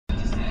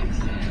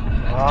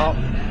Well,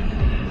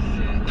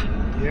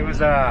 it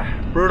was a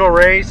brutal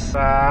race.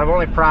 I've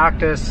only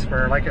practiced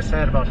for, like I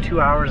said, about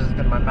 2 hours has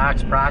been my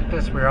max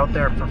practice. We were out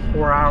there for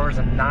 4 hours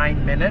and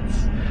 9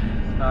 minutes.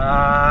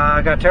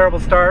 I got a terrible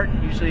start,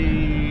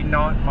 usually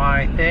not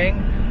my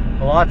thing.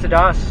 Lots of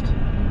dust,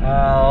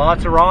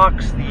 lots of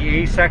rocks.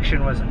 The A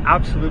section was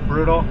absolute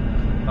brutal.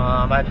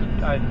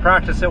 I'd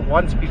practiced it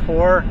once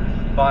before,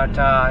 but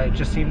it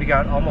just seemed to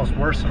get almost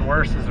worse and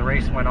worse as the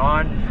race went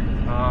on.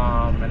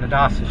 And the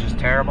dust was just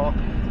terrible.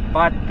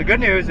 But the good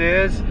news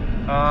is,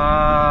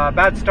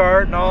 bad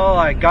start and all,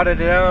 I gutted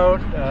it out.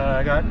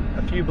 I got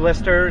a few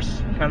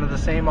blisters, kind of the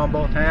same on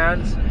both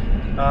hands.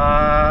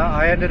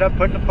 I ended up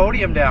putting a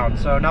podium down,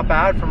 so not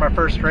bad for my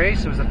first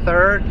race. It was a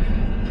third.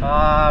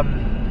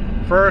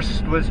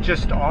 First was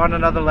just on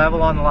another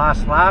level on the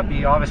last lap.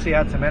 He obviously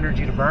had some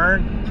energy to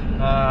burn,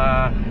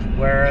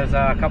 whereas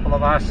a couple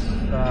of us,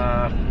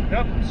 on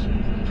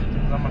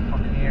my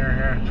fucking ear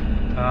here.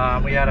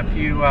 We had a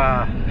few,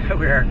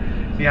 we were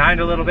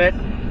behind a little bit,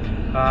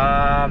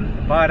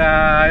 but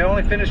I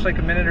only finished like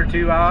a minute or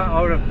two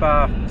out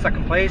of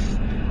second place,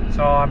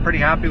 so I'm pretty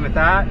happy with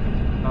that.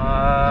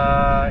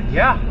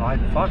 Yeah, I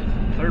fucked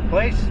third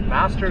place,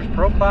 Masters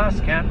Pro Class,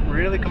 can't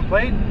really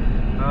complain.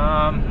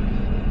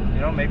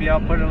 You know, maybe I'll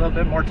put a little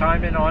bit more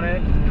time in on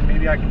it, and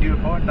maybe I can do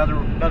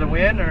another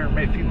win or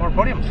maybe a few more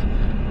podiums.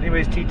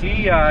 Anyways,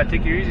 TT,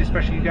 take it easy,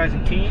 especially you guys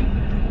in team.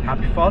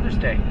 Happy Father's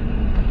Day.